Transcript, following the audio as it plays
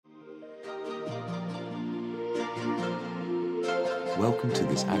Welcome to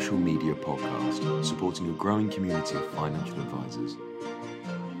this Ashwell Media podcast, supporting a growing community of financial advisors.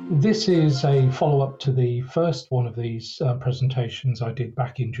 This is a follow-up to the first one of these presentations I did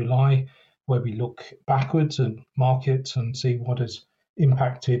back in July, where we look backwards at markets and see what has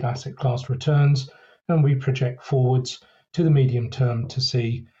impacted asset class returns, and we project forwards to the medium term to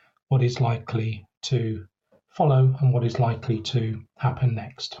see what is likely to follow and what is likely to happen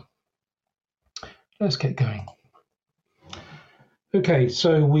next. Let's get going. Okay,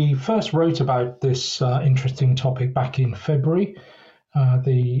 so we first wrote about this interesting topic back in February.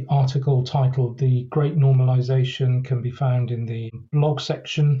 The article titled "The Great Normalization" can be found in the blog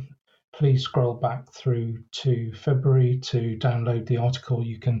section. Please scroll back through to February to download the article.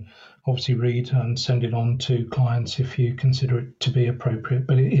 You can obviously read and send it on to clients if you consider it to be appropriate.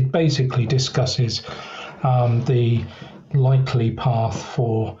 But it basically discusses the likely path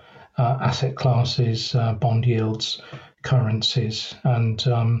for asset classes, bond yields, currencies, and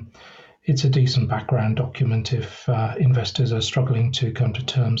it's a decent background document if investors are struggling to come to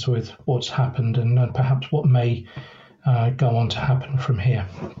terms with what's happened and perhaps what may go on to happen from here.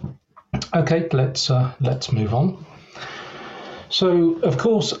 Okay, let's move on. So, of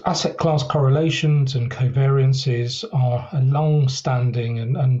course, asset class correlations and covariances are a long-standing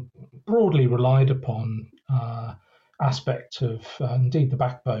and broadly relied upon aspect of, indeed, the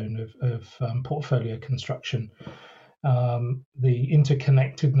backbone of portfolio construction. The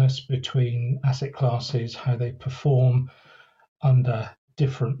interconnectedness between asset classes, how they perform under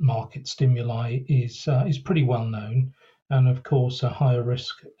different market stimuli is pretty well known. And of course, a higher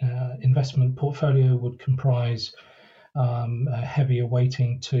risk investment portfolio would comprise a heavier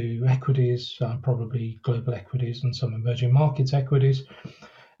weighting to equities, probably global equities and some emerging markets equities.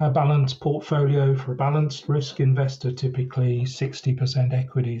 A balanced portfolio for a balanced risk investor, typically 60%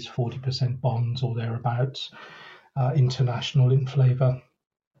 equities, 40% bonds or thereabouts. International in flavour.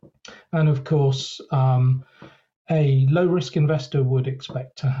 And of course, a low risk investor would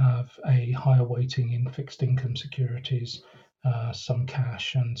expect to have a higher weighting in fixed income securities, some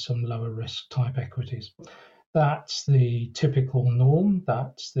cash and some lower risk type equities. That's the typical norm.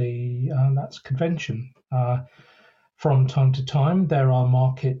 That's convention. From time to time, there are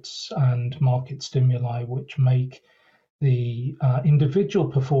markets and market stimuli which make the individual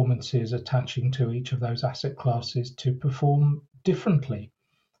performances attaching to each of those asset classes to perform differently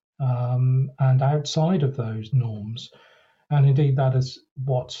and outside of those norms. And indeed, that is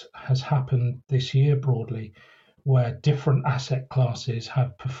what has happened this year broadly, where different asset classes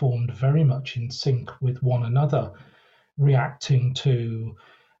have performed very much in sync with one another, reacting to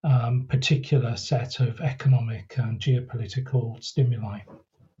particular set of economic and geopolitical stimuli.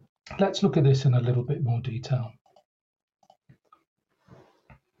 Let's look at this in a little bit more detail.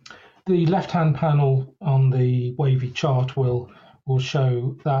 The left-hand panel on the wavy chart will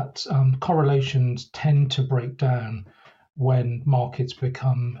show that correlations tend to break down when markets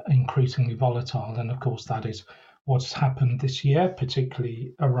become increasingly volatile. And of course, that is what's happened this year,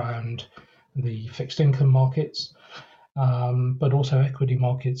 particularly around the fixed income markets, but also equity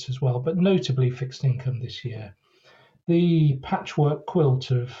markets as well, but notably fixed income this year. The patchwork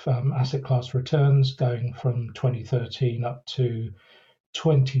quilt of asset class returns going from 2013 up to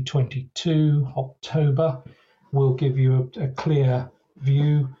 2022 October will give you a clear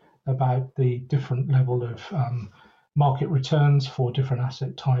view about the different level of market returns for different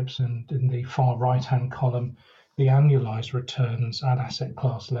asset types, and in the far right hand column the annualized returns at asset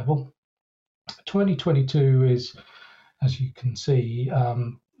class level. 2022 is, as you can see,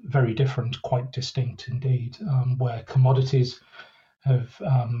 very different, quite distinct indeed, where commodities have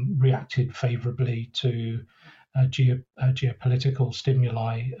reacted favorably to geopolitical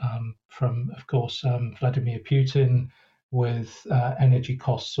stimuli from, of course, Vladimir Putin, with energy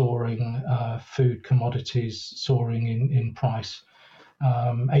costs soaring, food commodities soaring in price,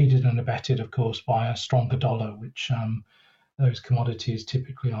 aided and abetted, of course, by a stronger dollar, which those commodities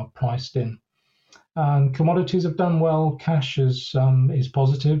typically are priced in. And commodities have done well. Cash is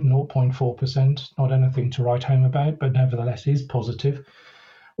positive, 0.4%, not anything to write home about, but nevertheless is positive.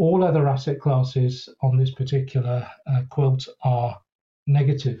 All other asset classes on this particular quilt are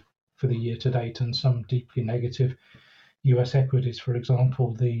negative for the year to date, and some deeply negative. US equities, for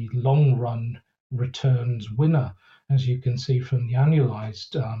example, the long run returns winner, as you can see from the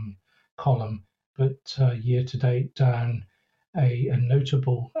annualized column, but year to date down a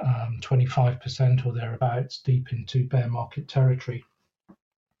notable 25% or thereabouts, deep into bear market territory.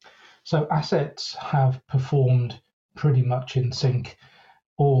 So assets have performed pretty much in sync,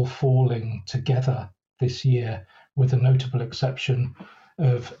 all falling together this year, with the notable exception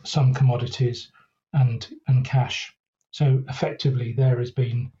of some commodities and cash, So effectively, there has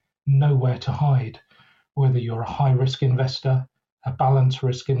been nowhere to hide, whether you're a high risk investor, a balanced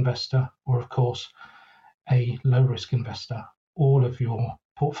risk investor, or of course, a low risk investor. All of your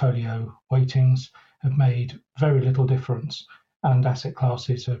portfolio weightings have made very little difference, and asset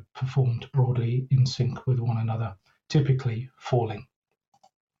classes have performed broadly in sync with one another, typically falling.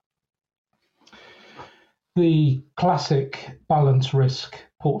 The classic balance risk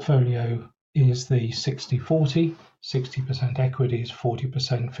portfolio is the 60-40, 60% equities,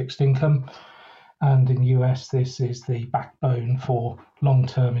 40% fixed income. And in the US, this is the backbone for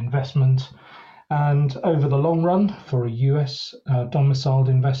long-term investment. And over the long run, for a US domiciled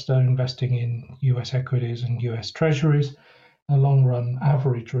investor investing in US equities and US treasuries, a long run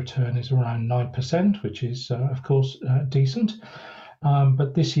average return is around 9%, which is, of course, decent.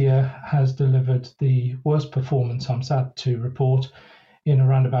 But this year has delivered the worst performance, I'm sad to report, in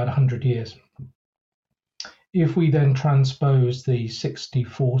around about 100 years. If we then transpose the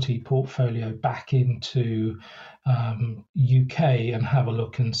 60-40 portfolio back into UK and have a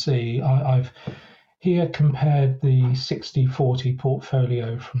look and see, I've here compared the 60-40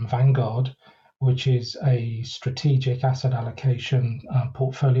 portfolio from Vanguard, which is a strategic asset allocation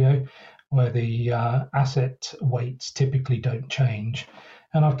portfolio where the asset weights typically don't change.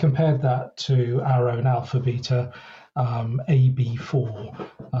 And I've compared that to our own Alpha Beta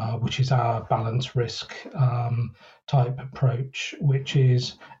AB4, which is our balance risk type approach, which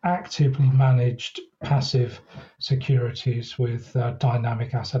is actively managed passive securities with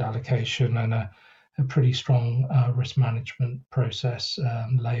dynamic asset allocation and a pretty strong risk management process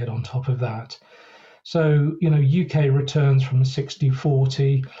layered on top of that. So, UK returns from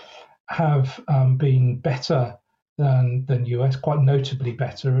 60-40 have been better than US, quite notably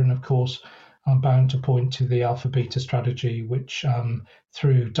better. And of course, I'm bound to point to the Alpha Beta strategy, which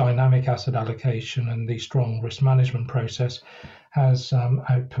through dynamic asset allocation and the strong risk management process has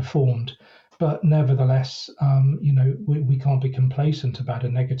outperformed. But nevertheless, we can't be complacent about a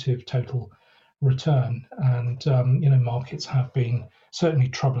negative total return. And, markets have been certainly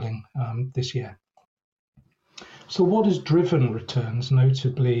troubling this year. So what has driven returns,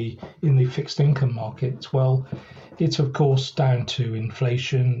 notably in the fixed income markets? Well, it's of course down to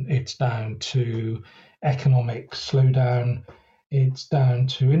inflation, it's down to economic slowdown, it's down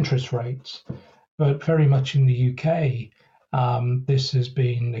to interest rates. But very much in the UK, this has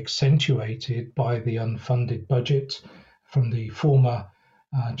been accentuated by the unfunded budget from the former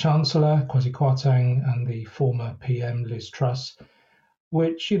Chancellor, Kwasi Kwarteng, and the former PM, Liz Truss,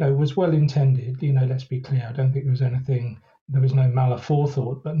 which, was well intended. Let's be clear, I don't think there was no malice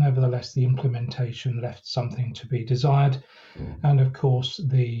forethought, but nevertheless, the implementation left something to be desired. And of course,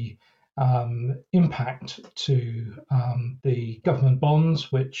 the impact to the government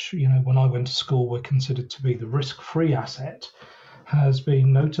bonds, which, when I went to school were considered to be the risk-free asset, has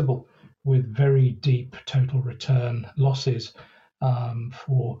been notable with very deep total return losses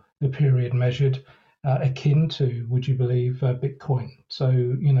for the period measured, akin to, would you believe, Bitcoin.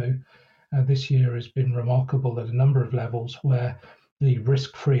 So, this year has been remarkable at a number of levels where the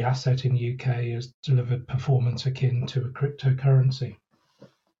risk-free asset in UK has delivered performance akin to a cryptocurrency.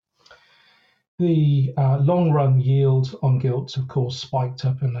 The long-run yield on gilts, of course, spiked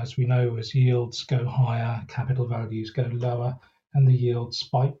up, and as we know, as yields go higher, capital values go lower, and the yields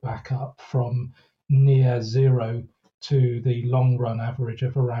spike back up from near zero to the long-run average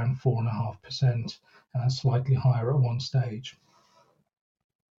of around 4.5%, slightly higher at one stage.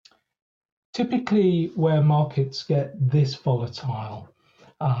 Typically, where markets get this volatile,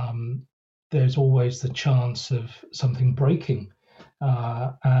 there's always the chance of something breaking.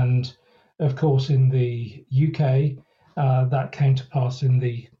 And of course, in the UK, that came to pass in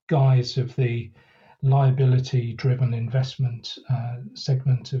the guise of the liability-driven investment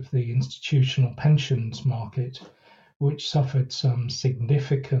segment of the institutional pensions market, which suffered some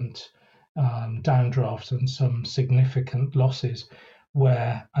significant downdrafts and some significant losses,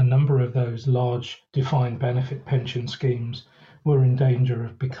 where a number of those large defined benefit pension schemes were in danger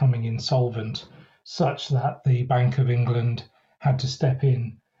of becoming insolvent, such that the Bank of England had to step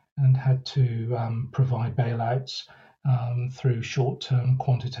in and had to provide bailouts through short-term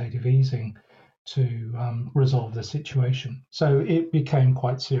quantitative easing to resolve the situation. So it became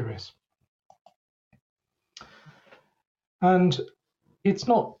quite serious. And it's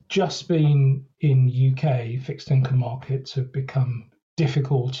not just been in UK, fixed income markets have become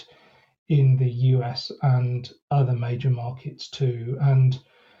difficult in the US and other major markets too. And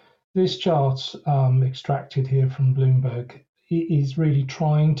this chart extracted here from Bloomberg is really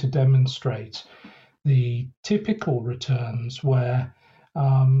trying to demonstrate the typical returns where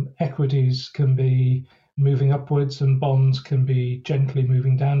equities can be moving upwards and bonds can be gently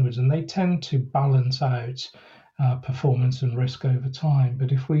moving downwards, and they tend to balance out performance and risk over time.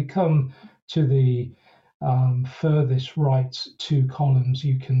 But if we come to the furthest right two columns,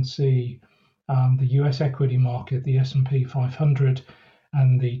 you can see the US equity market, the S&P 500,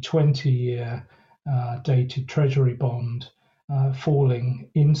 and the 20-year dated Treasury bond falling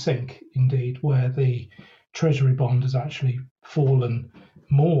in sync indeed, where the Treasury bond has actually fallen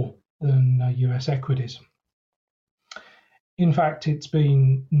more than US equities. In fact, it's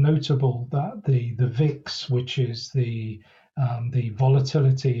been notable that the VIX, which is the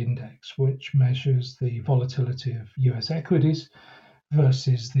volatility index, which measures the volatility of US equities,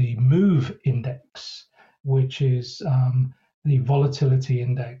 versus the MOVE index, which is the volatility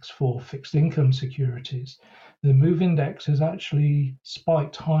index for fixed income securities. The MOVE index has actually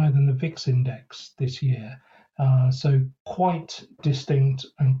spiked higher than the VIX index this year. So quite distinct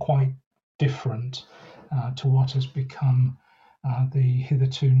and quite different to what has become the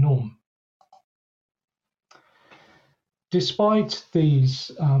hitherto norm. Despite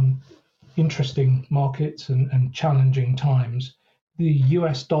these interesting markets and challenging times, the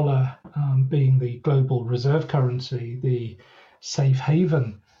US dollar being the global reserve currency, the safe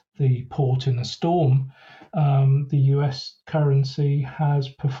haven, the port in a storm, the US currency has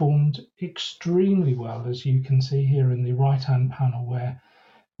performed extremely well, as you can see here in the right-hand panel, where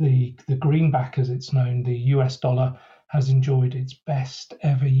the greenback, as it's known, the US dollar, has enjoyed its best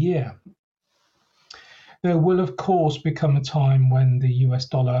ever year. There will, of course, become a time when the US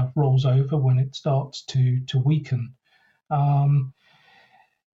dollar rolls over, when it starts to weaken.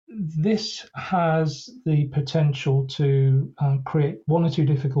 This has the potential to create one or two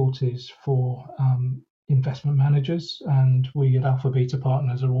difficulties for investment managers, and we at Alpha Beta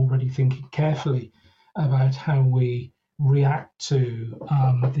Partners are already thinking carefully about how we react to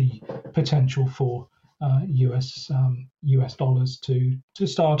the potential for US dollars to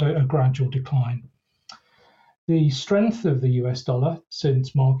start a gradual decline. The strength of the US dollar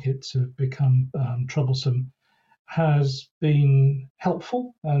since markets have become troublesome has been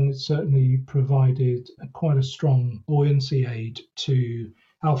helpful, and it's certainly provided quite a strong buoyancy aid to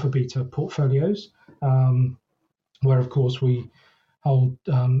Alpha Beta portfolios, where of course we hold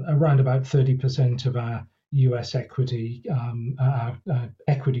around about 30% of our US equity, our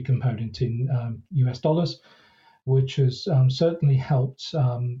equity component in US dollars, which has certainly helped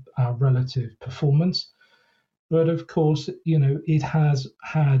our relative performance. But of course, it has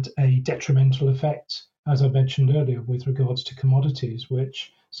had a detrimental effect, as I mentioned earlier, with regards to commodities,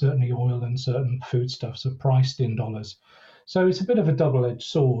 which certainly oil and certain foodstuffs are priced in dollars. So it's a bit of a double-edged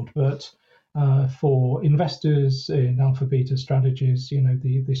sword, but for investors in Alpha Beta strategies,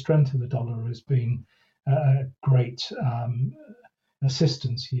 the strength of the dollar has been a great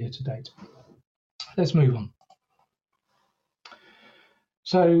assistance year to date. Let's move on.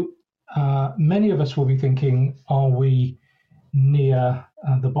 So many of us will be thinking, are we near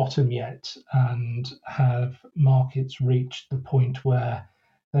the bottom yet, and have markets reached the point where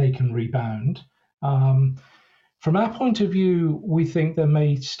they can rebound? From our point of view, we think there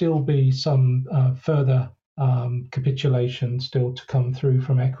may still be some further capitulation still to come through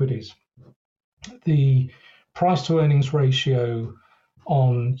from equities. The price to earnings ratio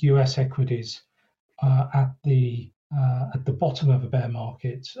on US equities at the bottom of a bear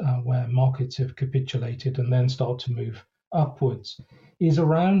market, where markets have capitulated and then start to move upwards, is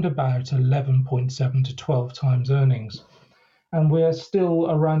around about 11.7 to 12 times earnings. And we're still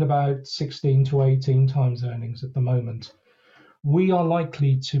around about 16 to 18 times earnings at the moment. We are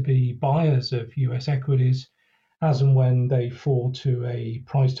likely to be buyers of US equities as and when they fall to a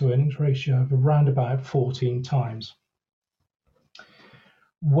price to earnings ratio of around about 14 times.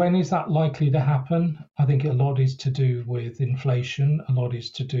 When is that likely to happen? I think a lot is to do with inflation. A lot is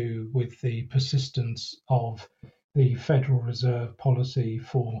to do with the persistence of the Federal Reserve policy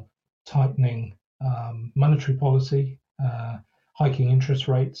for tightening monetary policy, hiking interest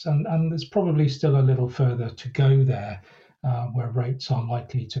rates, and there's probably still a little further to go there, where rates are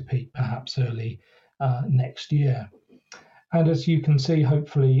likely to peak perhaps early next year. And as you can see,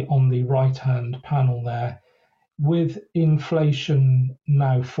 hopefully on the right-hand panel there, with inflation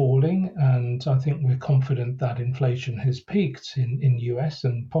now falling, and I think we're confident that inflation has peaked in US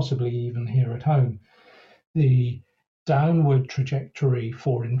and possibly even here at home, the downward trajectory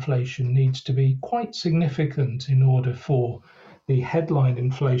for inflation needs to be quite significant in order for the headline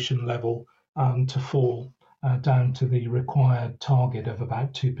inflation level to fall down to the required target of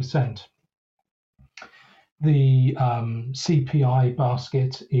about 2%. The CPI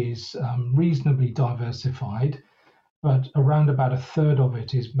basket is reasonably diversified, but around about a third of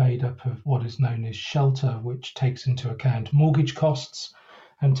it is made up of what is known as shelter, which takes into account mortgage costs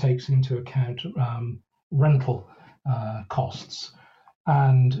and takes into account rental costs.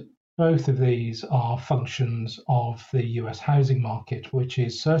 And both of these are functions of the US housing market, which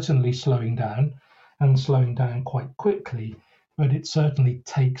is certainly slowing down and slowing down quite quickly, but it certainly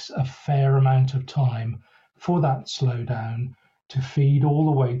takes a fair amount of time for that slowdown to feed all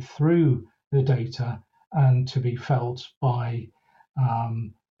the way through the data and to be felt by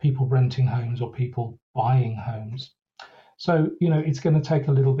people renting homes or people buying homes. So, it's going to take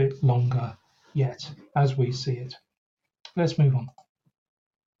a little bit longer yet as we see it. Let's move on.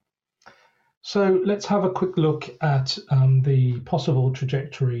 So let's have a quick look at the possible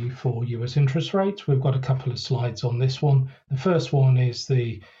trajectory for US interest rates. We've got a couple of slides on this one. The first one is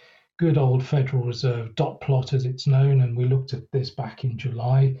the good old Federal Reserve dot plot as it's known, and we looked at this back in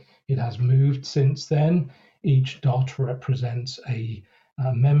July. It has moved since then. Each dot represents a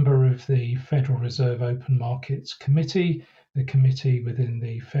member of the Federal Reserve Open Markets Committee, the committee within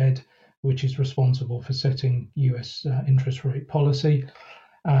the Fed, which is responsible for setting US interest rate policy.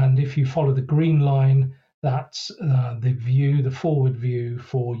 And if you follow the green line, that's the forward view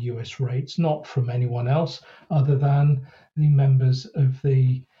for US rates, not from anyone else other than the members of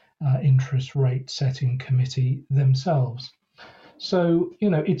the interest rate setting committee themselves. So,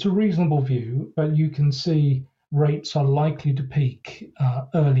 it's a reasonable view, but you can see rates are likely to peak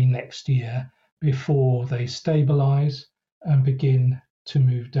early next year before they stabilize and begin to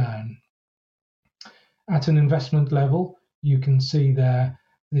move down. At an investment level, you can see there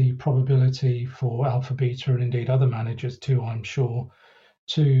the probability for Alpha Beta and indeed other managers too, I'm sure,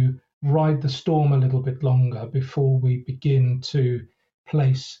 to ride the storm a little bit longer before we begin to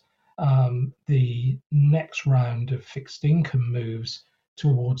place the next round of fixed income moves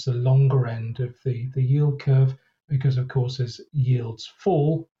towards the longer end of the yield curve, because of course as yields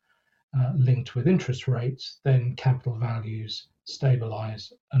fall linked with interest rates, then capital values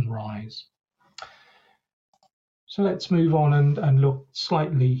stabilize and rise. So let's move on and look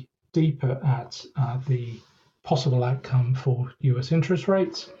slightly deeper at the possible outcome for US interest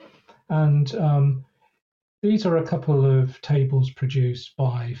rates. And these are a couple of tables produced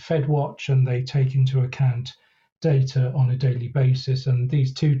by FedWatch, and they take into account data on a daily basis. And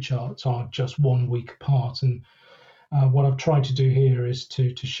these two charts are just 1 week apart. And what I've tried to do here is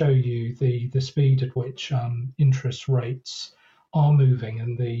to show you the speed at which interest rates are moving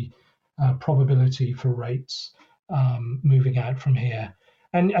and the probability for rates moving out from here.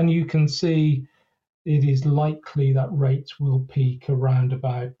 And you can see it is likely that rates will peak around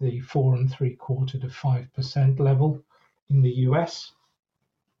about the 4.75% to 5% level in the US,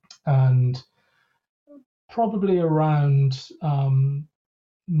 and probably around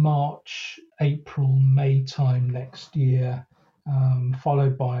March, April, May time next year,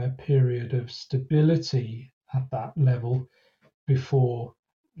 followed by a period of stability at that level before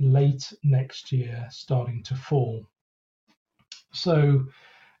late next year starting to fall. So,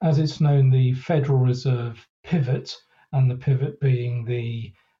 as it's known, the Federal Reserve pivot, and the pivot being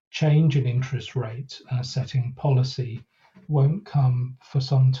the change in interest rate setting policy, won't come for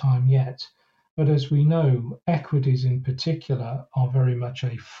some time yet. But as we know, equities in particular are very much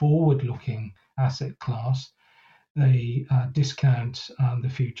a forward-looking asset class. They discount the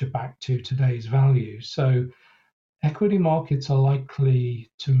future back to today's value. So equity markets are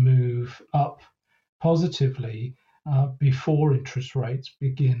likely to move up positively before interest rates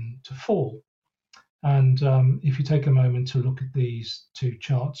begin to fall. And if you take a moment to look at these two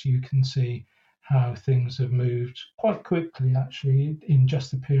charts, you can see how things have moved quite quickly, actually, in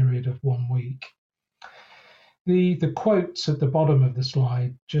just a period of 1 week. The quotes at the bottom of the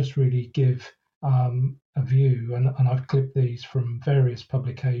slide just really give a view, and I've clipped these from various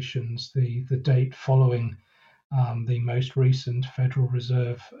publications, the date following the most recent Federal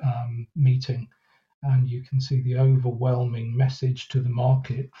Reserve meeting. And you can see the overwhelming message to the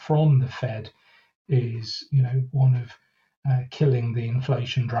market from the Fed is, one of killing the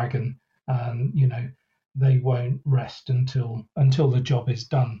inflation dragon. And, they won't rest until the job is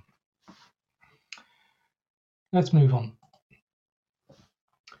done. Let's move on.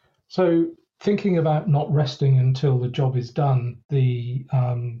 So, thinking about not resting until the job is done, the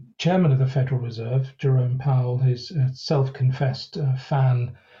chairman of the Federal Reserve, Jerome Powell, is a self-confessed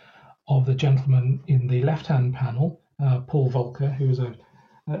fan of the gentleman in the left-hand panel, Paul Volcker, who is a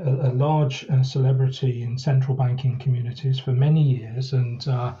large celebrity in central banking communities for many years, and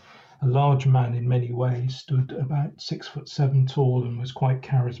a large man in many ways, stood about 6'7" tall and was quite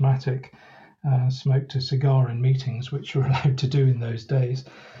charismatic, smoked a cigar in meetings, which you were allowed to do in those days.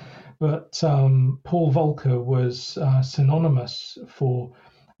 But Paul Volcker was synonymous for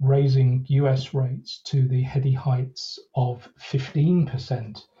raising US rates to the heady heights of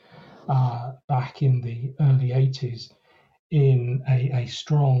 15% back in the early 80s in a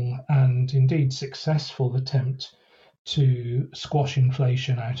strong and indeed successful attempt to squash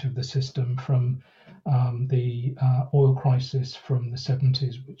inflation out of the system from the oil crisis from the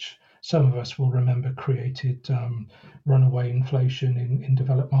 70s, which some of us will remember created runaway inflation in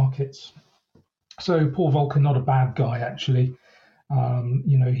developed markets. So Paul Volcker, not a bad guy, actually.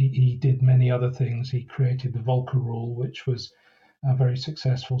 He did many other things. He created the Volcker Rule, which was a very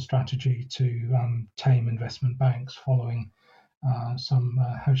successful strategy to tame investment banks following some,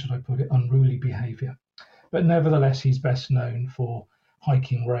 how should I put it, unruly behavior. But nevertheless, he's best known for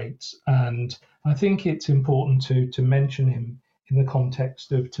hiking rates. And I think it's important to mention him in the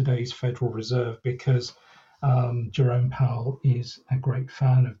context of today's Federal Reserve, because Jerome Powell is a great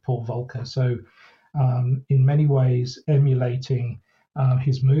fan of Paul Volcker. So in many ways, emulating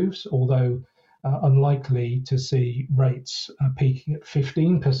his moves, although unlikely to see rates peaking at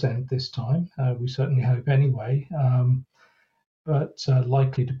 15% this time. We certainly hope anyway. But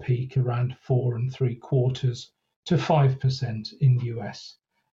likely to peak around 4.75% to 5% in the US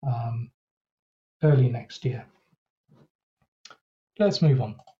early next year. Let's move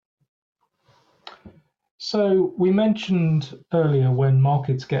on. So we mentioned earlier when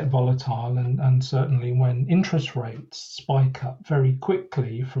markets get volatile and certainly when interest rates spike up very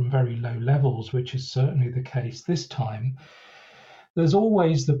quickly from very low levels, which is certainly the case this time, there's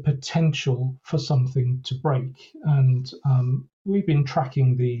always the potential for something to break. And we've been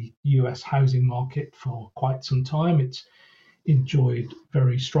tracking the US housing market for quite some time. It's enjoyed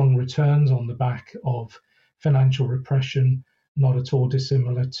very strong returns on the back of financial repression, not at all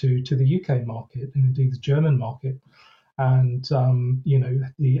dissimilar to the UK market and indeed the German market. And,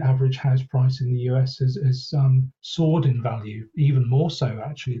 the average house price in the US has soared in value, even more so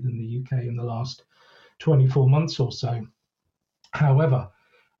actually than the UK in the last 24 months or so. However,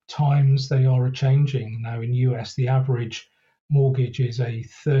 times they are a-changing. Now in US, the average mortgage is a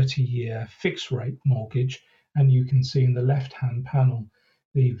 30-year fixed rate mortgage, and you can see in the left-hand panel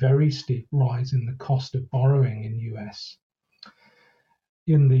the very steep rise in the cost of borrowing in US.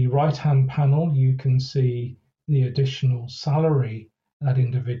 In the right-hand panel, you can see the additional salary that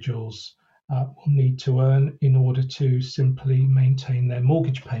individuals will need to earn in order to simply maintain their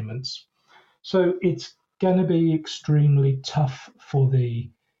mortgage payments. So it's going to be extremely tough for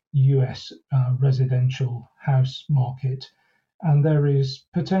the US residential house market, and there is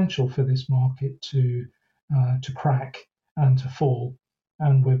potential for this market to crack and to fall.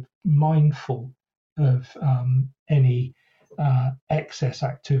 And we're mindful of any excess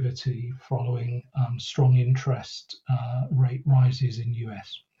activity following strong interest rate rises in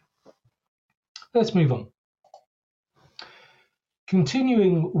US. Let's move on.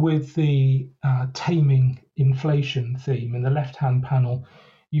 Continuing with the taming inflation theme, in the left-hand panel,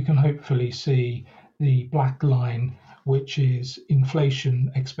 you can hopefully see the black line, which is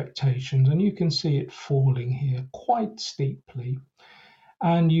inflation expectations, and you can see it falling here quite steeply.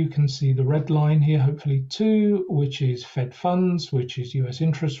 And you can see the red line here, hopefully too, which is Fed funds, which is US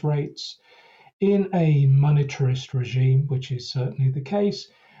interest rates. In a monetarist regime, which is certainly the case,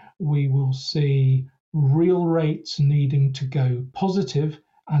 we will see real rates needing to go positive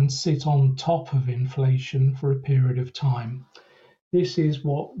and sit on top of inflation for a period of time. This is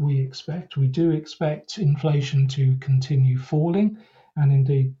what we expect. We do expect inflation to continue falling, and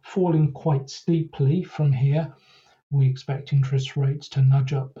indeed falling quite steeply from here. We expect interest rates to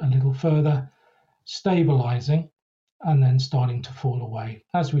nudge up a little further, stabilizing, and then starting to fall away,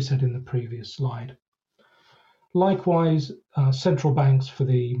 as we said in the previous slide. Likewise, central banks for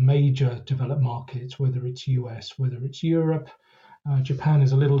the major developed markets, whether it's US, whether it's Europe, Japan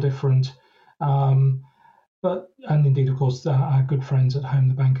is a little different, and indeed, of course, our good friends at home,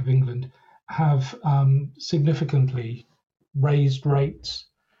 the Bank of England, have significantly raised rates,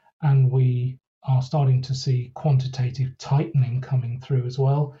 and we are starting to see quantitative tightening coming through as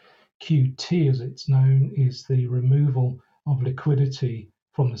well. QT, as it's known, is the removal of liquidity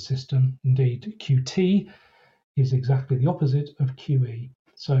from the system. Indeed, QT is exactly the opposite of QE.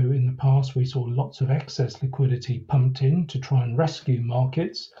 So in the past, we saw lots of excess liquidity pumped in to try and rescue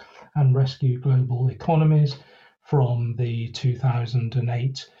markets and rescue global economies from the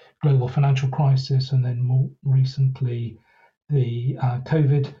 2008 global financial crisis, and then more recently the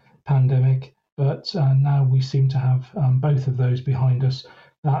COVID pandemic. But now we seem to have both of those behind us.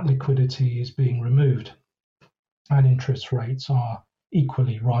 That liquidity is being removed, and interest rates are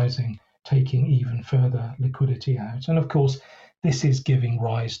equally rising, taking even further liquidity out. And of course, This is giving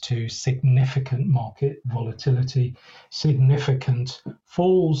rise to significant market volatility, significant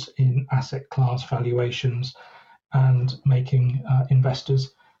falls in asset class valuations, and making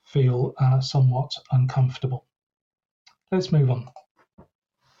investors feel somewhat uncomfortable. Let's move on.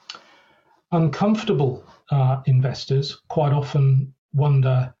 Uncomfortable investors quite often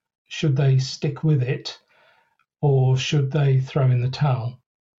wonder, should they stick with it or should they throw in the towel?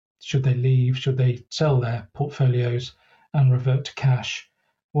 Should they leave? Should they sell their portfolios and revert to cash?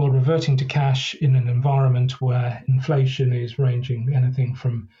 Well, reverting to cash in an environment where inflation is ranging anything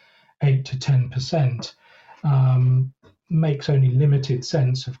from 8 to 10% makes only limited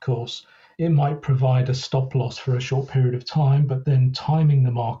sense, of course. It might provide a stop loss for a short period of time, but then timing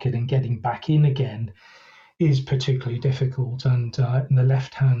the market and getting back in again is particularly difficult. And in the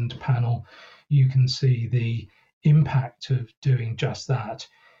left-hand panel, you can see the impact of doing just that.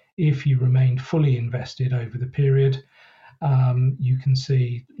 If you remained fully invested over the period, you can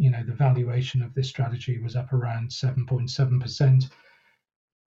see, the valuation of this strategy was up around 7.7%.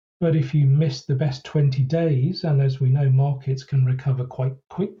 But if you miss the best 20 days, and as we know, markets can recover quite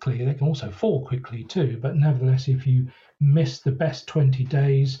quickly, they can also fall quickly too. But nevertheless, if you miss the best 20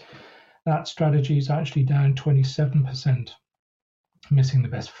 days, that strategy is actually down 27%. Missing the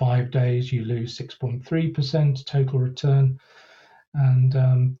best 5 days, you lose 6.3% total return.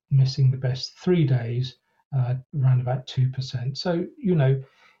 And missing the best 3 days, around about 2%. So,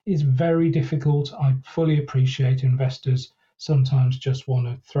 it's very difficult. I fully appreciate investors sometimes just want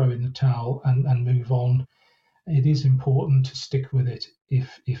to throw in the towel and move on. It is important to stick with it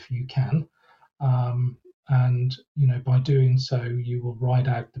if you can. And by doing so, you will ride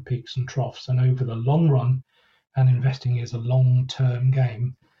out the peaks and troughs. And over the long run, and investing is a long-term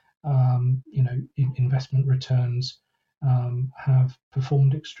game, investment returns have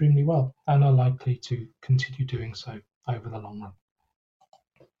performed extremely well and are likely to continue doing so over the long run.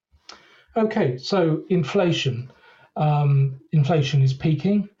 Okay, so inflation. Inflation is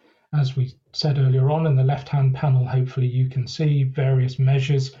peaking, as we said earlier on. In the left-hand panel, hopefully you can see various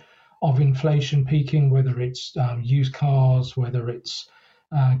measures of inflation peaking, whether it's used cars, whether it's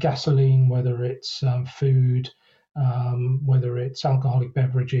gasoline, whether it's food, whether it's alcoholic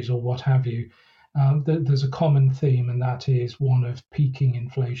beverages or what have you. There's a common theme, and that is one of peaking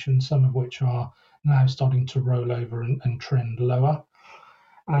inflation, some of which are now starting to roll over and trend lower.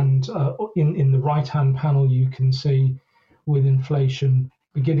 And in the right-hand panel, you can see with inflation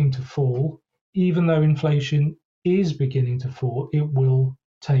beginning to fall, even though inflation is beginning to fall, it will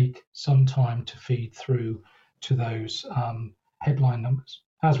take some time to feed through to those headline numbers,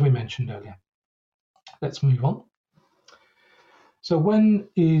 as we mentioned earlier. Let's move on. So when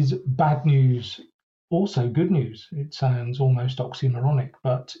is bad news also good news? It sounds almost oxymoronic,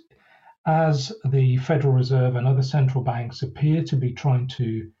 but as the Federal Reserve and other central banks appear to be trying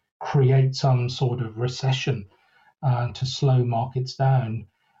to create some sort of recession to slow markets down,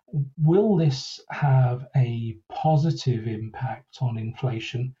 will this have a positive impact on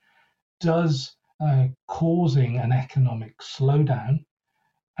inflation? Does causing an economic slowdown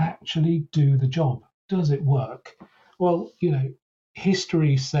actually do the job? Does it work? Well,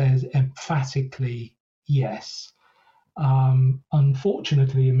 history says emphatically yes.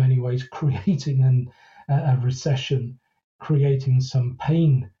 Unfortunately, in many ways, creating a recession, creating some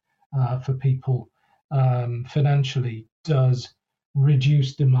pain for people financially, does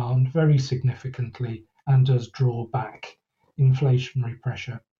reduce demand very significantly and does draw back inflationary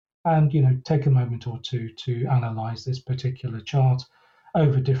pressure. And take a moment or two to analyze this particular chart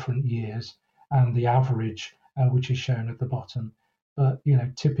over different years and the average, which is shown at the bottom. But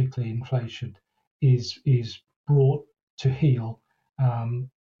typically inflation is brought to heel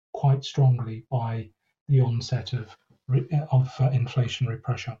quite strongly by the onset of inflationary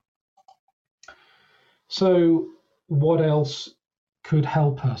pressure. So what else could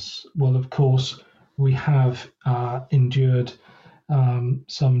help us? Well, of course, we have endured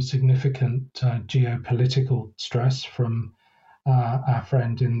some significant geopolitical stress from our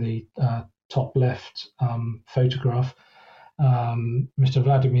friend in the top left photograph, Mr.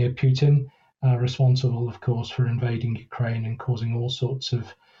 Vladimir Putin, responsible, of course, for invading Ukraine and causing all sorts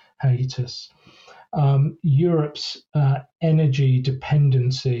of hiatus. Europe's energy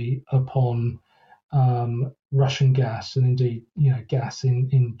dependency upon Russian gas, and indeed, gas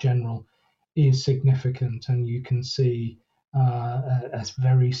in general, is significant, and you can see a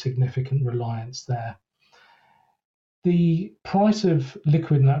very significant reliance there. The price of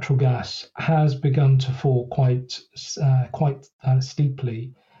liquid natural gas has begun to fall quite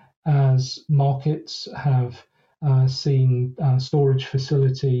steeply as markets have seen storage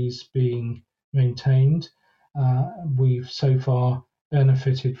facilities being maintained We've so far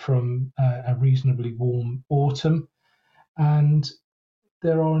benefited from a reasonably warm autumn, and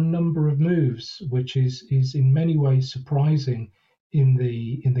there are a number of moves, which is in many ways surprising in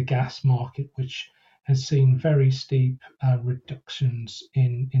the gas market, which has seen very steep reductions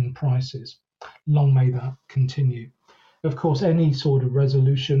in prices. Long may that continue. Of course, any sort of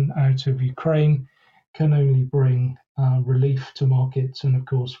resolution out of Ukraine can only bring relief to markets, and of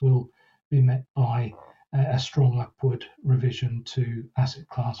course will be met by a strong upward revision to asset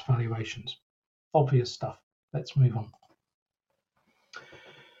class valuations. Obvious stuff. Let's move on.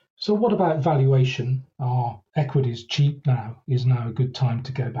 So what about valuation? Are equities cheap now? Is now a good time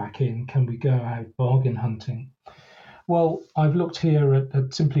to go back in? Can we go out bargain hunting? Well, I've looked here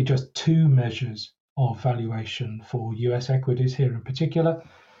at simply just two measures of valuation for US equities here in particular.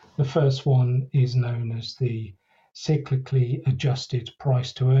 The first one is known as the cyclically adjusted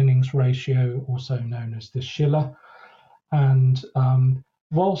price to earnings ratio, also known as the Shiller. And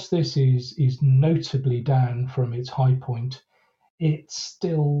whilst this is notably down from its high point, it's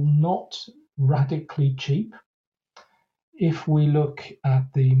still not radically cheap. If we look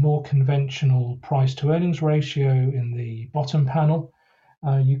at the more conventional price to earnings ratio in the bottom panel,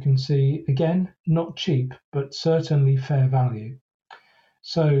 you can see, again, not cheap, but certainly fair value.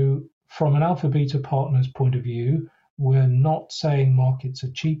 So from an Alpha Beta Partners point of view, we're not saying markets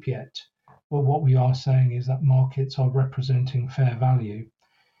are cheap yet, but what we are saying is that markets are representing fair value.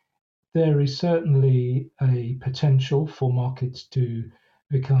 There is certainly a potential for markets to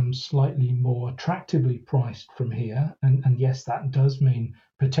become slightly more attractively priced from here. And yes, that does mean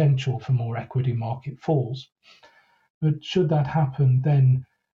potential for more equity market falls. But should that happen, then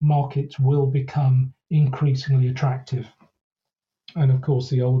markets will become increasingly attractive. And of course,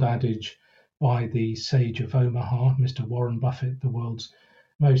 the old adage by the sage of Omaha, Mr. Warren Buffett, the world's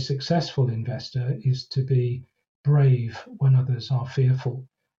most successful investor, is to be brave when others are fearful.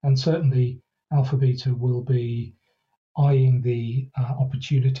 And certainly Alpha Beta will be eyeing the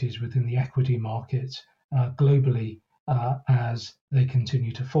opportunities within the equity market globally as they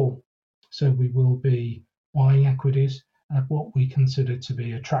continue to fall. So we will be buying equities at what we consider to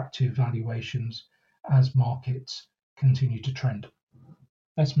be attractive valuations as markets continue to trend.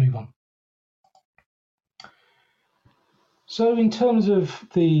 Let's move on. So in terms of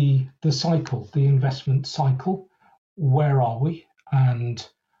the cycle, the investment cycle, where are we? And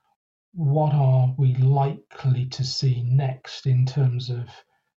what are we likely to see next in terms of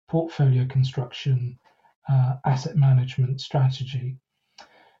portfolio construction, asset management strategy?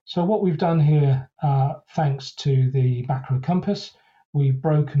 So what we've done here, thanks to the Macro Compass, we've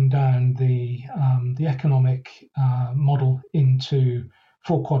broken down the economic model into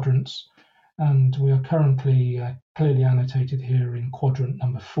 4 quadrants, and we are currently clearly annotated here in quadrant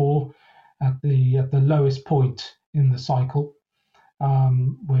number 4 at the lowest point in the cycle.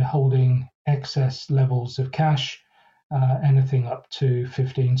 We're holding excess levels of cash, anything up to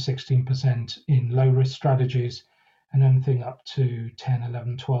 15-16% in low risk strategies, and anything up to 10,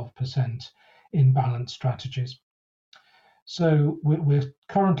 11, 12% in balanced strategies. So we're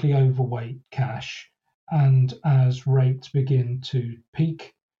currently overweight cash, and as rates begin to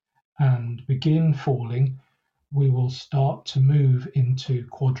peak and begin falling, we will start to move into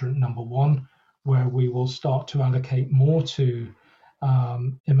quadrant number 1, where we will start to allocate more to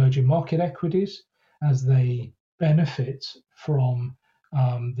emerging market equities as they benefit from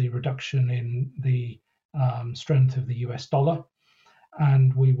the reduction in the strength of the US dollar,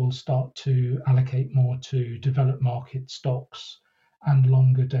 and we will start to allocate more to developed market stocks and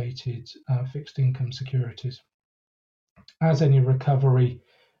longer dated fixed income securities. As any recovery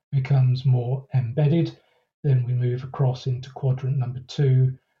becomes more embedded, then we move across into quadrant number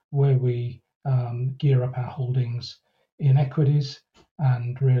 2, where we gear up our holdings in equities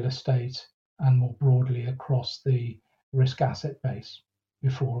and real estate, and more broadly across the risk asset base,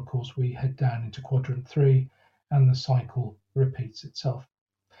 before, of course, we head down into quadrant 3 and the cycle repeats itself.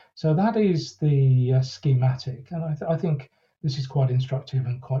 So that is the schematic, and I think this is quite instructive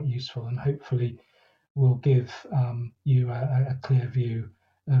and quite useful, and hopefully will give you a clear view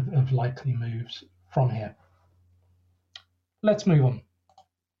of likely moves from here. Let's move on.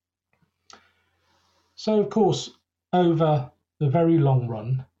 So, of course, over the very long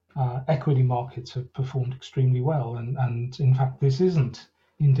run, equity markets have performed extremely well, and in fact, this isn't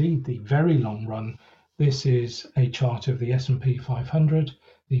indeed the very long run. This is a chart of the S&P 500,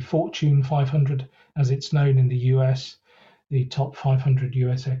 the Fortune 500, as it's known in the US, the top 500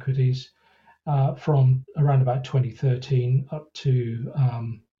 US equities from around about 2013 up to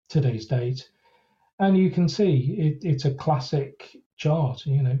today's date. And you can see it's a classic chart,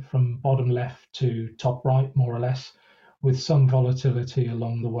 from bottom left to top right, more or less, with some volatility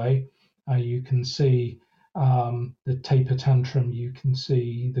along the way. You can see the taper tantrum, you can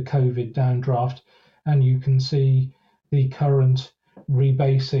see the COVID downdraft, and you can see the current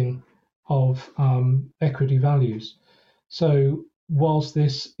rebasing of equity values. So whilst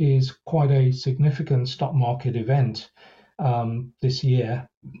this is quite a significant stock market event this year,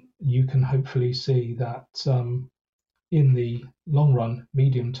 you can hopefully see that in the long run,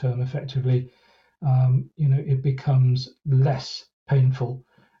 medium term, effectively, it becomes less painful,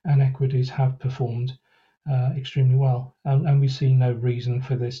 and equities have performed extremely well. And we see no reason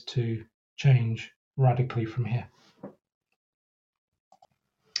for this to change radically from here.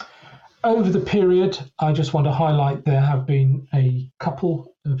 Over the period, I just want to highlight there have been a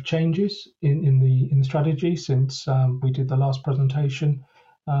couple of changes in the strategy since we did the last presentation.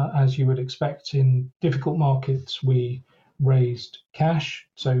 As you would expect in difficult markets, we raised cash,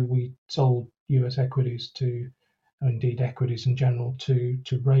 so we sold US equities indeed equities in general, to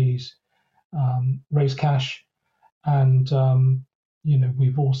raise cash, and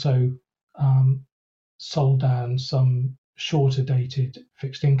we've also sold down some shorter dated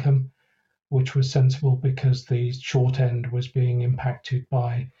fixed income, which was sensible because the short end was being impacted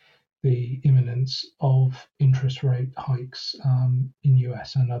by the imminence of interest rate hikes in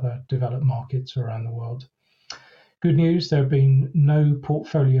US and other developed markets around the world. Good news, there have been no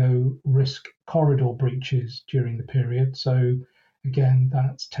portfolio risk corridor breaches during the period. So again,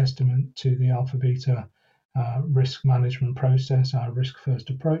 that's testament to the Alpha Beta risk management process, our risk first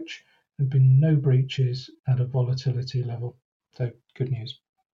approach. There have been no breaches at a volatility level. So good news.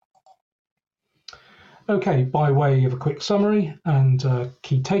 Okay, by way of a quick summary and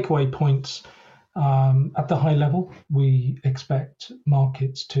key takeaway points, at the high level, we expect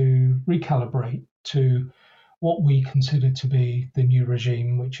markets to recalibrate to what we consider to be the new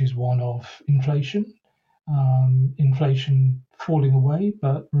regime, which is one of inflation. Inflation falling away,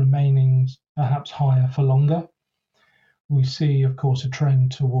 but remaining perhaps higher for longer. We see, of course, a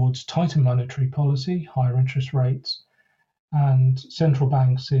trend towards tighter monetary policy, higher interest rates, and central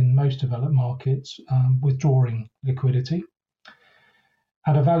banks in most developed markets withdrawing liquidity.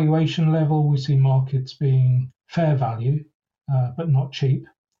 At a valuation level, we see markets being fair value, but not cheap,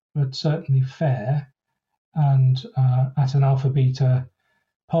 but certainly fair. And at an Alpha Beta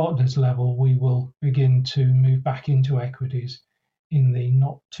partners level, we will begin to move back into equities in the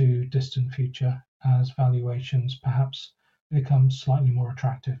not too distant future as valuations perhaps become slightly more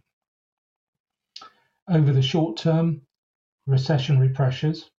attractive. Over the short term, recessionary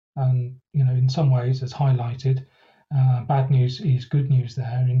pressures, and in some ways, as highlighted, bad news is good news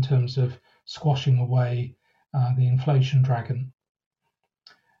there in terms of squashing away the inflation dragon.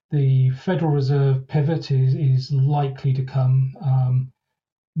 The Federal Reserve pivot is likely to come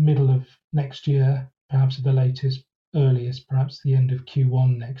middle of next year, perhaps at the earliest, perhaps the end of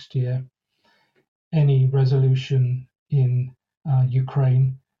Q1 next year. Any resolution in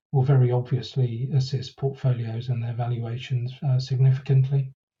Ukraine will very obviously assist portfolios and their valuations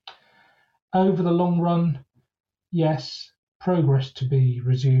significantly. Over the long run, yes, progress to be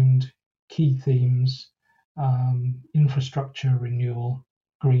resumed, key themes, infrastructure renewal,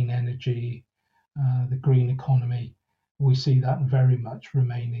 green energy, the green economy. We see that very much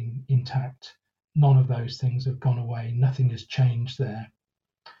remaining intact. None of those things have gone away. Nothing has changed there.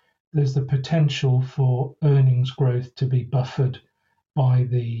 There's the potential for earnings growth to be buffered by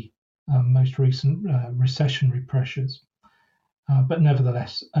the most recent recessionary pressures. But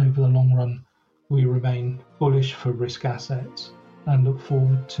nevertheless, over the long run, we remain bullish for risk assets and look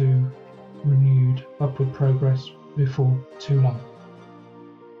forward to renewed upward progress before too long.